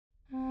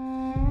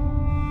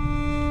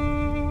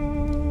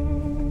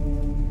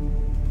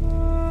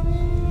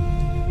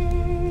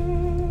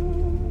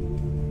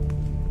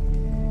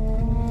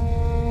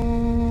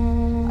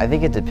I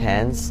think it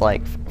depends.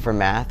 Like for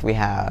math, we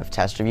have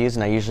test reviews,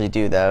 and I usually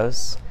do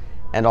those.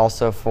 And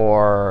also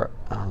for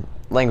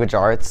language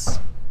arts,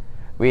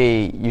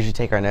 we usually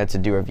take our notes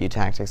and do review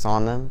tactics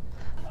on them.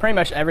 Pretty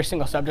much every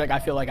single subject, I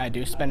feel like I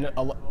do spend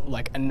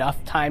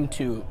enough time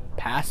to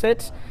pass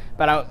it,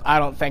 but I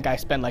don't think I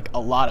spend like a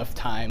lot of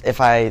time.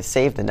 If I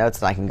save the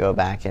notes, then I can go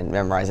back and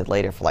memorize it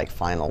later for like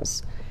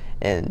finals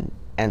and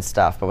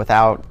stuff. But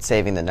without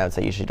saving the notes,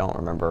 I usually don't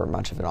remember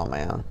much of it on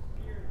my own.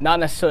 Not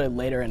necessarily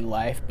later in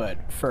life,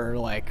 but for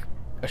like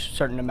a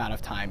certain amount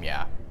of time,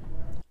 yeah.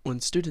 When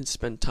students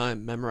spend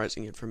time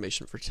memorizing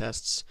information for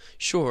tests,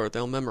 sure,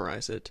 they'll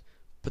memorize it,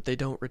 but they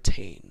don't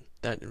retain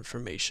that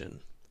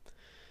information.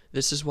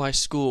 This is why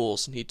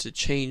schools need to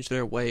change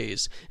their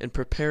ways and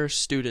prepare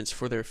students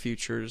for their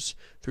futures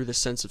through the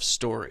sense of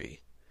story.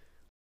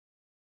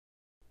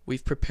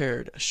 We've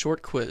prepared a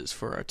short quiz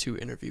for our 2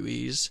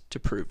 interviewees to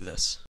prove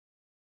this.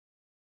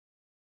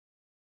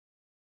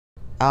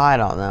 Oh, I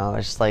don't know.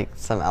 It's just like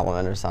some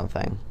element or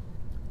something.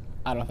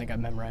 I don't think I've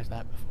memorized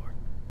that before.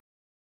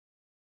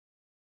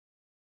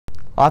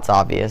 Well, that's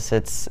obvious.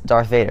 It's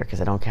Darth Vader, because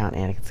I don't count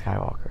Anakin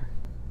Skywalker.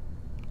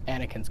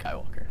 Anakin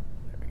Skywalker.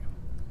 There we go.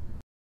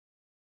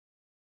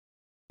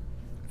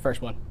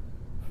 First one.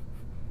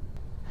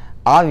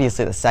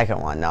 Obviously the second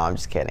one. No, I'm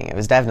just kidding. It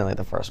was definitely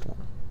the first one.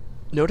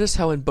 Notice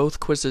how in both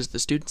quizzes the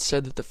students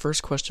said that the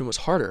first question was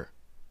harder.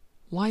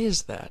 Why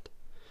is that?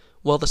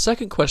 Well, the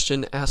second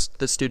question asked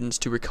the students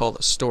to recall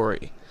a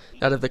story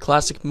out of the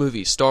classic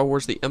movie Star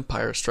Wars: The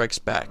Empire Strikes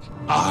Back.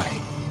 I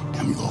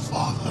am your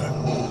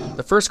father.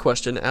 The first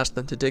question asked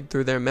them to dig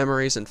through their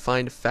memories and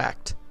find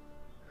fact.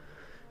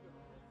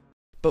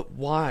 But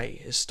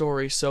why is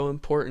story so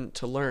important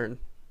to learn?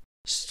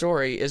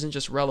 Story isn't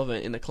just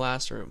relevant in the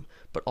classroom,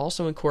 but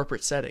also in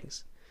corporate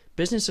settings.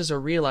 Businesses are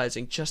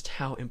realizing just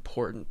how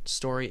important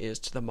story is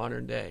to the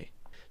modern day.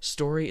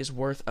 Story is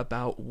worth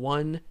about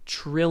 $1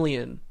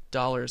 trillion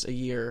a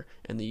year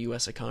in the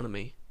U.S.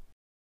 economy.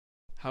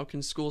 How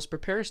can schools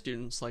prepare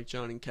students like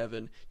John and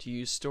Kevin to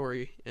use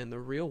story in the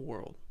real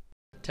world?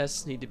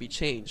 Tests need to be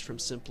changed from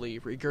simply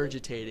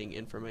regurgitating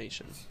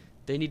information.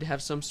 They need to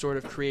have some sort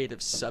of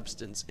creative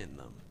substance in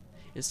them.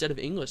 Instead of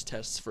English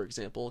tests, for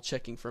example,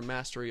 checking for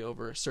mastery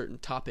over a certain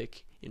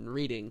topic in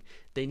reading,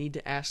 they need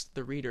to ask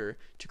the reader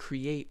to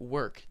create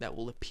work that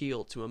will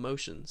appeal to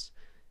emotions.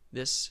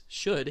 This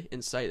should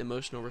incite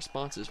emotional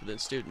responses within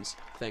students,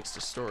 thanks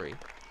to story.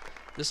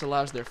 This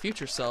allows their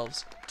future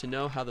selves to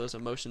know how those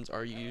emotions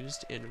are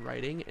used in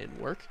writing and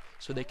work,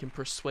 so they can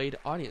persuade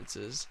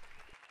audiences.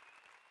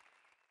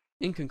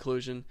 In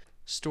conclusion,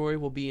 story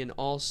will be in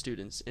all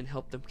students and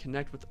help them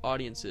connect with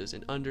audiences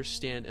and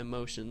understand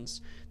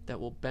emotions that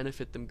will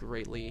benefit them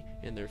greatly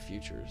in their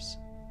futures.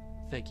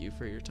 Thank you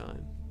for your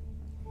time.